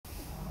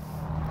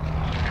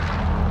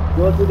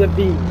Go to the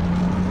B.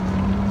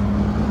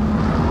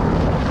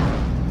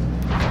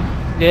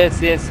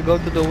 Yes, go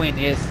to the win,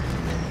 yes.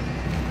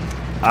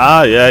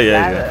 Ah,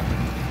 yeah.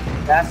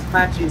 Last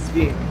match is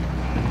B.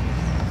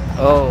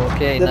 Oh,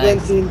 okay,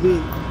 nice. 17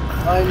 B.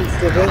 I'm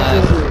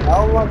 17 B.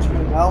 How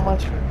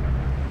much win?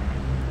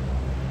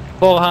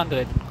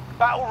 400.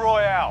 Battle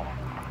Royale.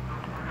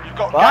 You've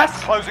got What?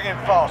 gas closing in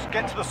fast.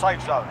 Get to the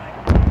safe zone.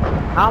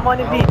 How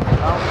many B?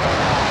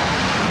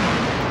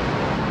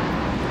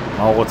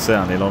 מה הוא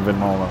רוצה? אני לא מבין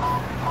מה הוא אומר.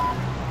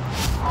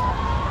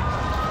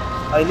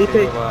 I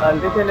little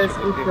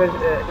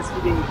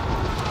speed.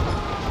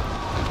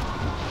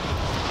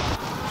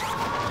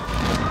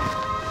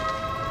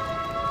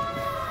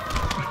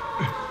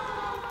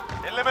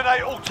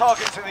 Eliminate all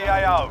targets in the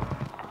AO.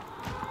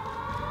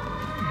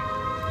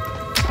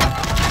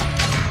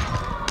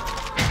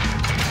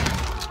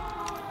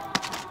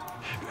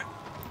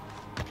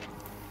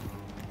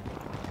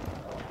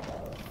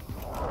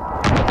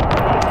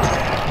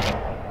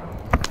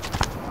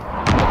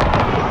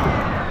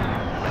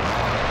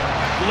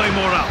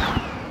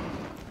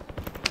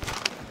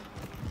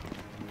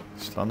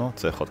 יש לנו?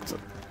 צריך עוד קצת.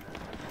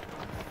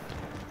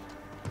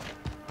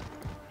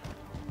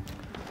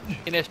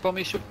 הנה, יש פה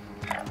מישהו.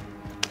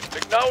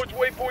 Acknowledge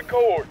waypoint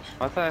cohorts.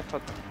 מה אתה איפה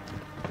אתה?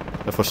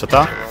 איפה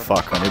שאתה?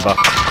 פאק, אני בא.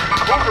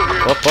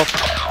 הופ.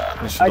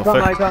 מישהו I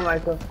דופק. come.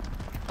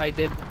 I'm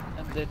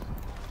dead.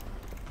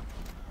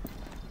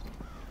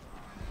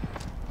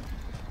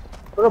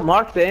 Bro,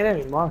 mark the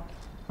enemy, mark.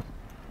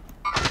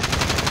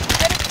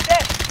 Enemy's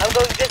dead. I'm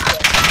going this way.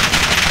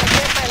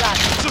 Here's my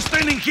last.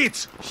 Sustaining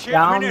hits!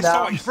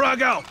 Down.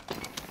 Frag out!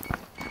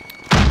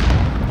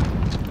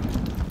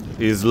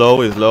 He's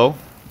low. He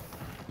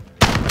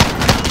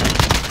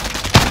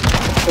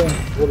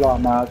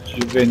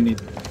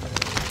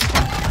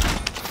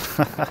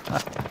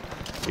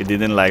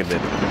didn't like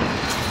that.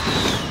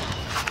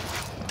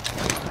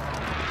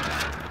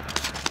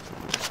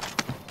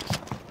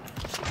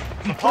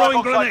 Throwing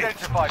Firebox grenade!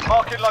 identified.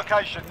 Marking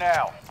location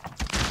now.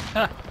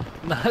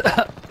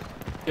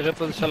 תראה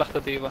איפה זה שלח את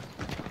התיבה.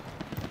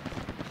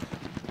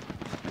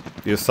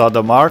 You saw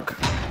the mark?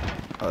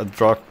 I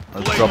dropped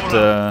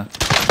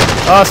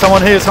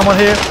someone here!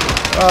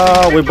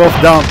 We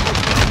both down.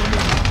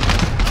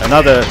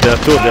 Another, there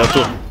are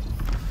two.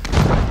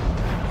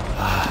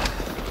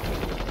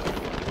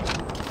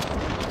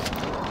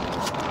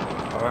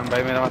 הם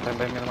באים מלמטה.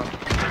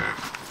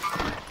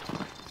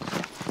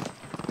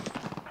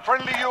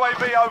 Friendly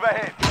UAV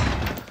overhead.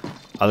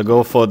 I'll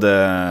go for the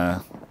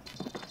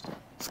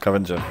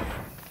scavenger.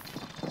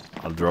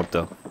 I'll drop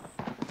there.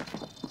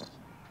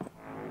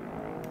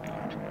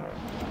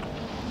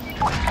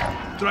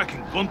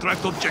 Tracking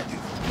contract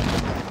objective.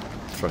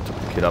 Try to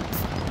pick it up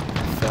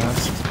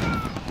fast.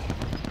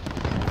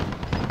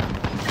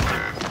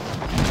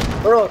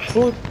 Bro,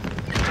 shoot.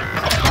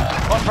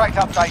 Contract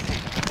updated.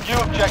 New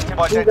objective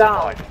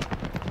identified.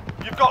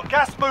 You've got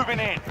gas moving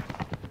in.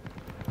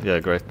 Yeah,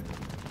 great.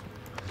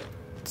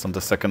 It's on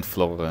the second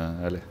floor,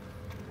 Ali.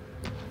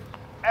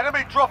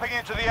 Enemy dropping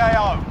into the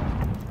AO.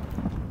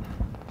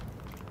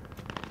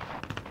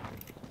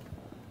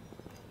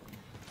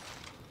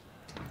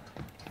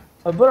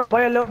 Bro,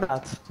 buy a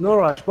loadout. No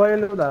rush, buy a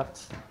loadout.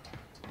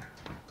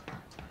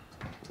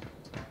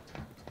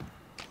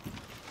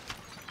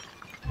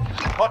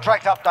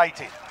 Contract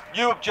updated.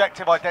 New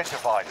objective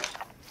identified.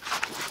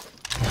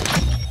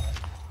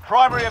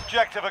 Primary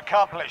objective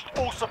accomplished.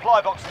 All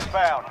supply boxes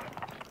found.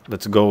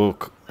 Let's go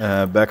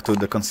back to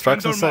the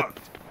construction Sensor site. marked.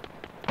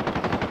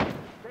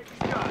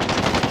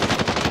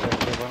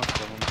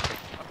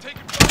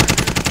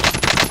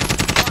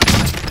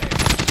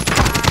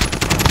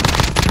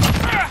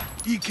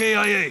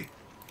 EKIA.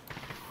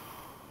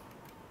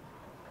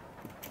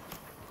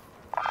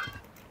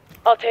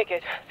 I'll take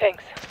it.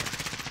 Thanks.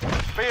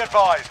 Be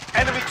advised.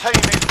 Enemy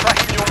team is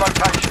tracking your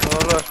location.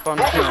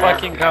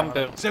 Fucking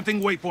camper. Setting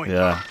waypoint.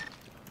 Yeah,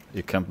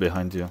 you camp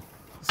behind you.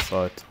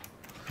 Saw it.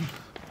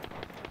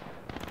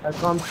 I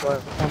come.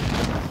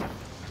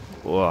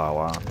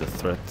 Wow, the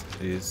threat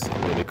is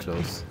really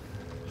close.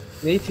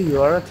 Nathan,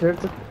 you are a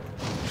turtle.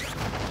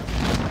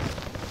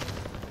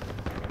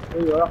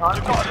 You are a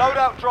You've got a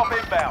loadout drop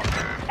inbound.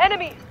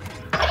 Enemy!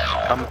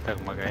 קמפר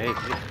מגעית.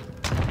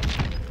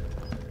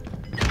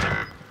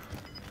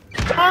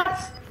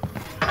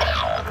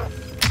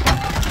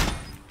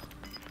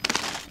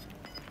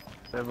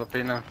 זה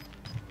בפינה.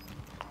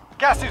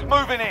 Gas is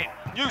moving in.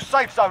 New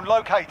safe zone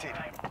located.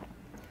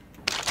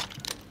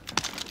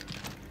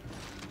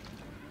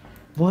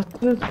 What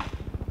the?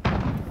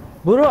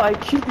 Bro, I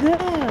killed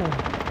them.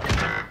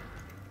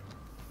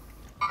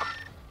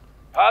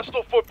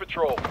 Hostile foot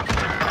patrol.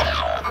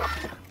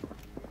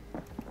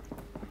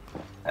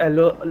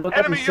 Look at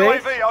Enemy the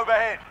safe. UAV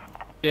overhead.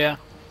 Yeah.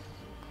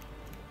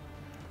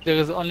 There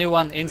is only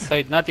one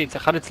inside, נתי, it's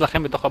אחד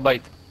אצלכם בתוך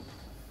הבית.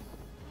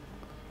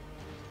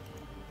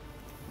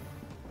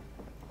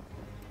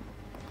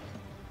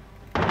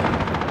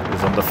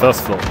 He's on the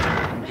first floor.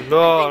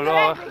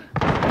 לא.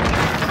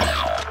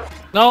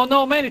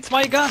 No, man, it's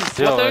my guns.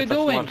 What are you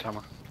doing?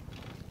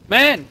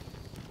 Man!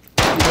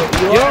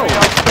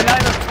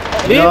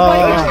 Leave my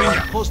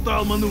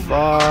Hostile maneuver.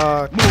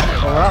 Fuck.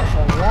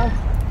 alright.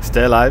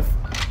 Stay alive.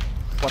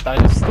 What, are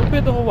you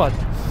stupid or what?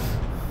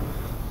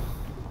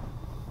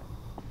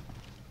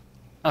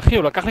 אחי,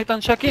 הוא לקח לי את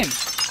הנשקים.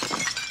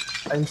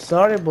 I'm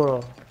sorry, bro.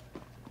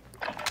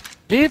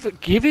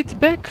 Give it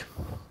back.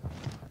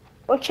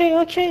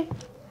 Okay.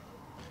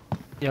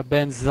 יא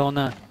בן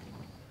זונה.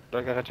 לא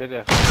אקח את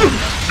שלי.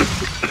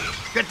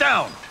 Get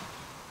down.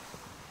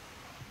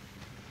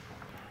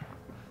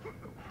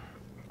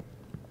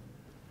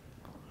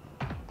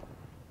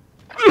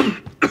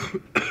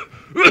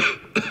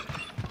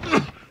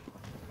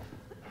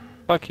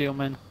 Fuck you,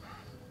 man.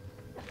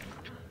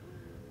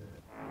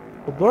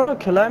 bro,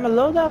 can I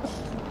load up?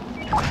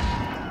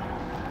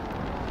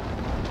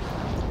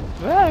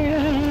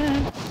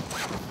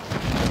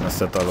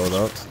 ננסה את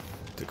הלודאוט.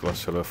 תקווה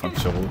שלא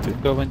יפנצ'רו אותי.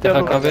 טוב, אני אתן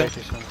לך קווה.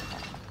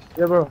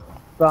 Yeah, bro.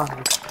 Bang.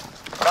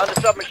 Found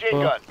a submachine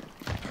Oh. gun.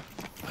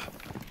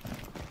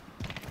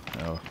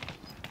 יאללה.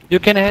 You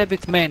can have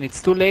it, man.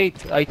 It's too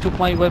late. I took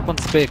my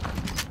weapons back.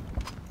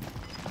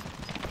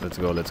 let's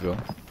go.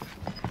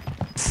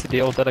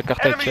 ליאור, אתה לקחת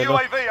את Enemy שלו.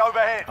 UAV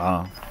overhead.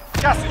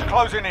 Gas Gas is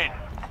closing in.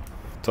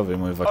 טוב, אם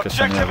הוא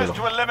יבקש אני Objective אביא is לו.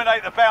 to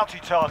eliminate the bounty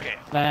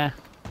target.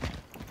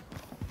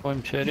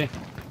 רואים שלי.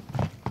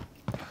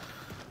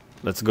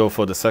 let's go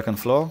for the second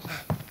floor.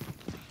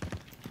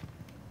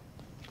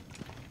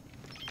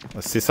 I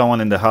see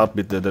someone in the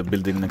heartbeat, the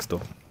building next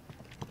door.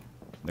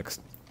 Next.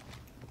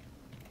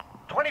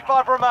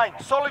 25 remain.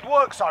 Solid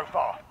work so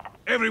far.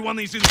 Everyone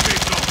is in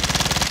safe zone.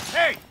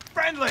 Hey,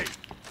 friendly.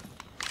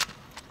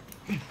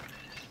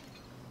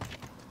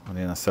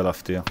 אני אנסה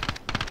להפתיע.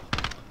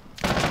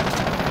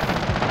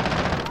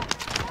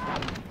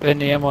 אין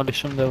לי אמו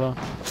לשום דבר.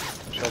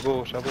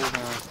 שבור מה...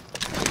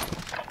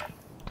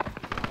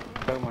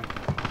 פרמן.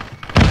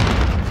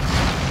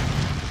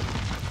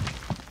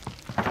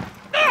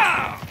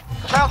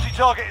 Bounty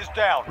target is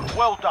down.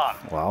 Well done.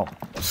 וואו,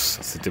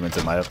 עשיתם את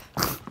זה מהר.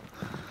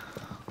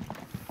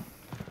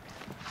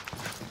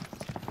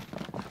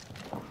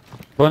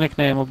 בוא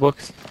נקנה אמו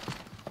בוקס.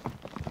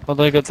 עוד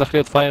רגע צריך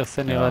להיות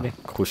פיירסל נראה לי.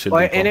 קחו Boy,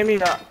 שילדים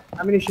פה. enemy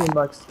ammunition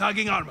box.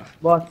 Tagging armor.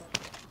 What?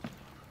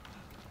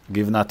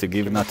 Give נתי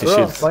Bro,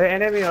 shields. boy,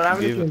 enemy or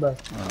ammunition box.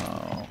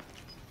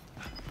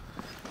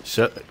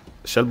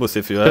 שלבוס, if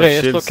you תראה,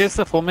 have יש לו shields.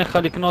 כסף, הוא אומר לך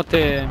לקנות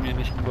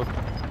מילישן בוקס.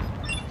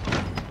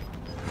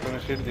 כל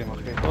השילדים,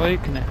 אחי. בוא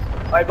יקנה.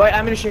 Boy,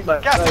 ammunition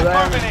box. Gas is Boy,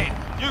 moving in.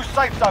 New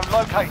safe zone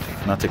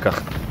located. נתי,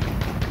 קח.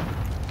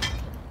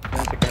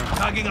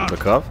 Tagging armor.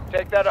 בקרב?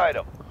 Take that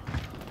item.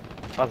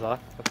 זרק.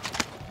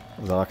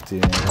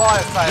 זרקתי... Fire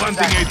sale Planting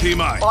down.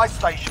 ATMI. Buy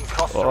station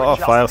costs are או,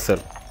 adjusted. פיירסל.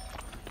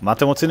 מה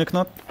אתם רוצים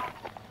לקנות?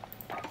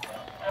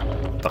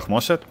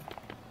 תחמושת?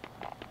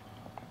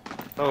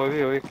 לא, הוא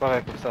הביא כבר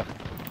היה קופסה.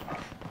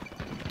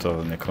 טוב,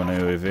 אני קונה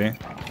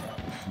UAV.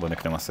 בוא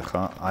נקנה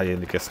מסכה. יהיה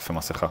לי כסף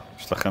למסכה.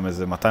 יש לכם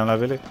איזה 200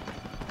 להביא לי?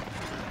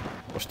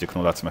 או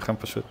שתקנו לעצמכם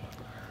פשוט.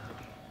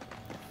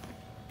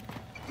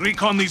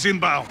 Recon is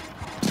inbound.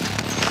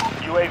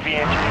 UAV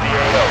entering the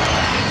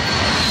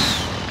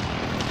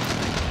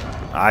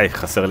AO.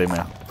 חסר לי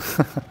 100.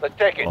 Let's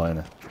take it. או,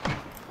 הנה.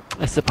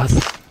 איזה פס.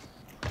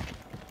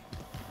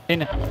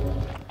 הנה.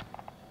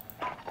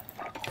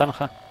 נתן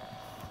לך.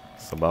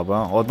 סבבה.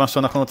 עוד משהו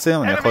אנחנו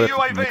רוצים? אני יכול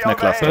לקנה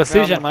קלאסטר.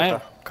 פרסיז'ן, מהר.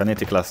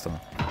 קניתי קלאסטר.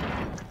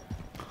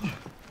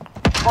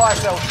 Fire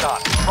sales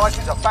done.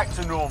 Prices are back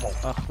to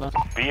normal. אחלה.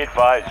 Be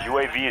advised,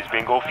 UAV is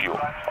bingo fuel.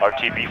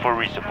 RTB for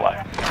resupply.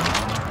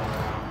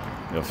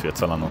 יופי,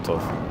 יצא לנו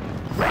טוב.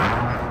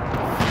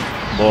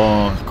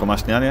 בוא, קומה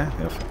שנייה נהיה?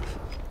 יופי.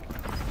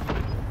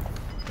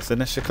 איזה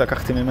נשק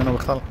לקחתי ממנו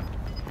בכלל?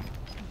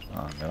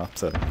 נראה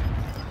בסדר.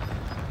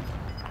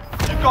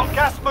 You've got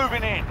gas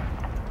moving in.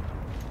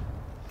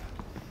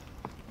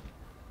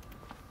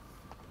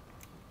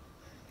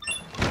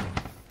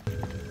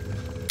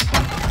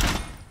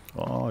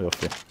 או,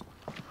 יופי.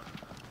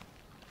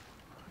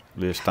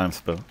 לי יש 2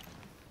 ספייר.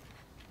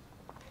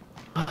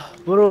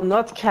 Bro,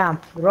 not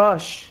camp.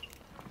 Rush.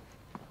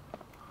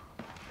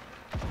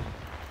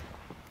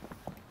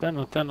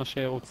 תן לו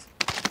שירוץ.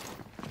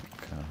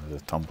 כן, זה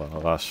טמבה,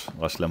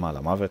 רש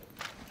למעלה, מוות.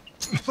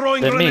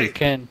 Throwing למי? grenade.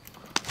 כן.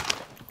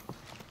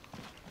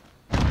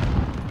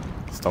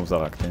 סתם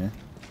זרקתי.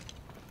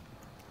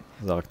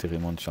 זרקתי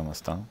רימון שם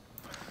סתם.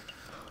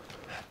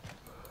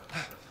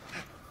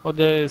 עוד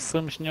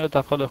 20 שניות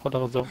אף אחד לא יכול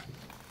לחזור.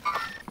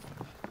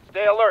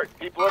 Stay alert.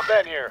 People have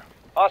been here.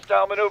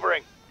 Hostile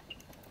maneuvering.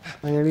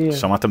 Enemy.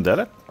 שמעתם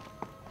דלת?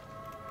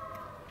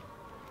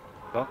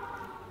 לא.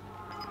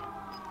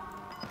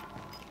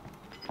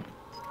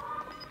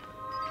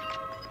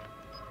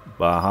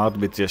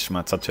 בהארדביט יש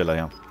מהצד של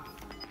הים.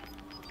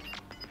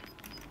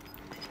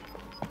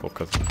 פה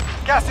כזה.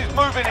 Gas is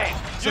moving in.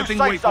 New Setting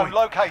safe zone waypoint.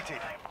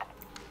 located.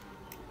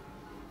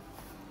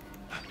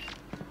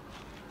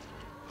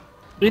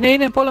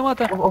 הנה, פה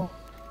למטה.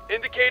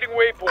 Indicating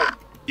waypoint.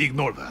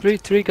 Ignore that.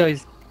 3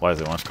 guys. וואי,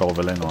 זה ממש קרוב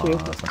אלינו. אוקיי.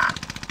 הזה.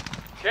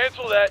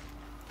 Cancel that.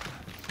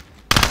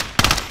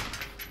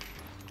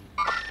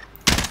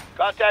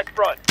 Contact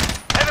front.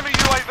 Enemy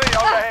UAV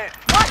overhead.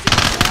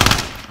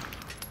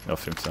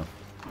 יופי, מצוין.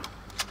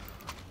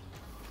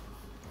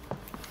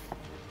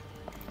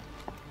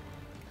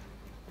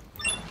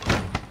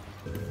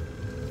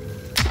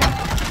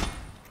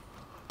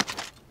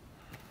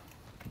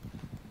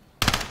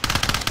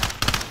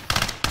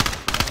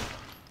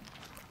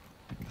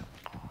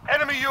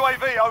 Enemy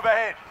UAV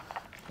overhead.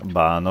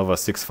 בנובה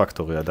 6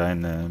 פקטורי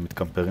עדיין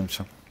מתקמפרים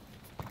שם.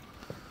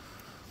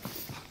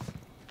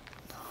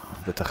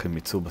 בטח הם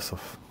יצאו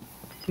בסוף.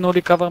 תנו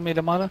לי קאבר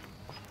מלמעלה.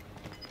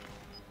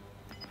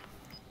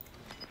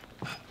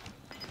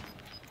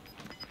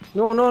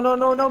 No, no, no,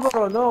 no, no,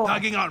 bro, no.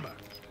 Tagging armor.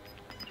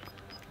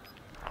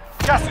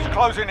 Gas is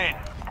closing in.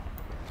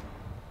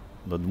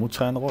 לדמות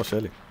שלך אין ראש,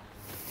 אלי.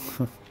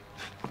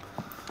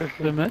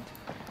 באמת?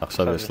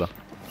 עכשיו יש לה.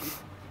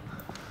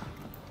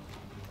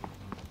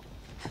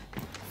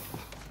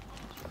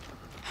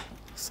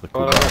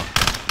 סרקו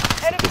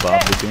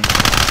באפליטים.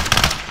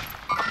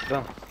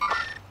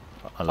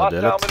 על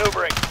הדלת. Hostile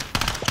maneuvering.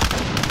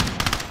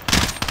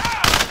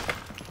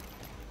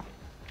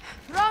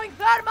 Throwing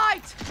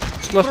thermite!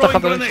 שלושת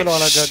החברים שלו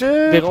על הגג.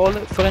 They're all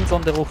friends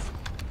on the roof.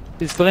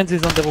 His friends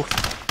is on the roof.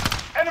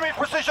 Enemy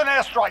precision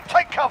airstrike.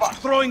 Take cover.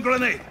 Throwing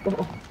grenade.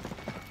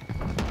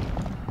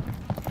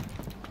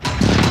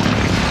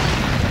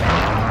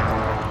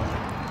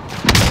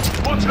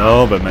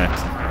 לא, באמת.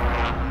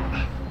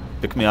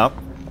 pick me up.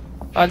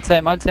 אל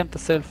תסיים את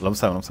הסלף. לא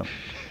מסיים, לא מסיים.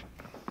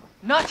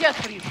 Not yet,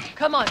 please.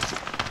 Come on.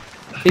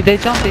 They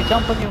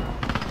jump on you.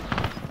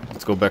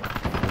 Let's go back.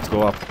 Let's go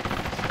up.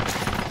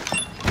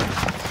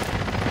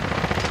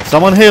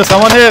 Someone here!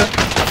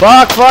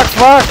 Fuck!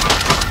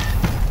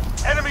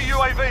 Enemy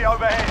UAV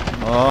overhead.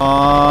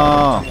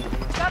 Oh.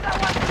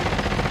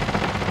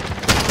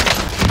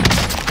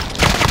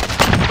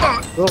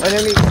 Bro,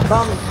 enemy,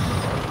 come.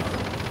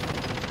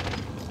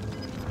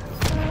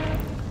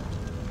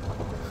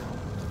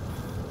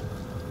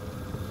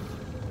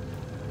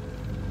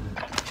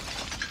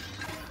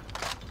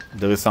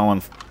 There is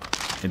someone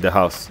in the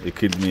house. He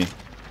killed me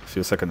a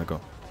few seconds ago.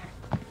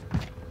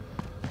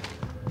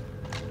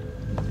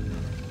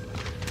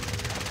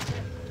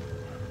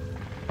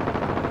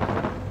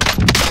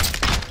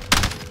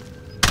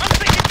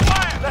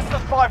 Less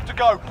than 5 to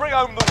go. Bring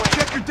home the win.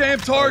 Check your damn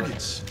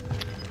targets.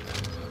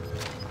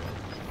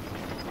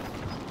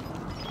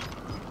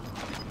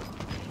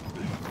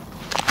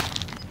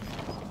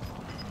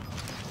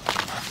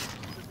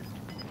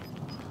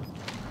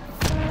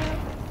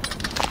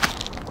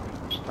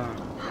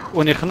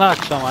 הוא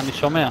נחנק שם, אני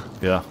שומע.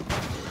 Yeah.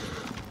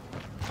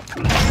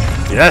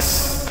 Yes!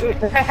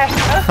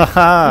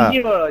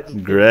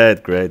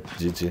 Great.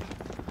 GG.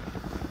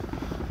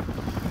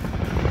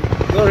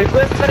 Bro,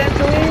 request for them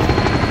to win.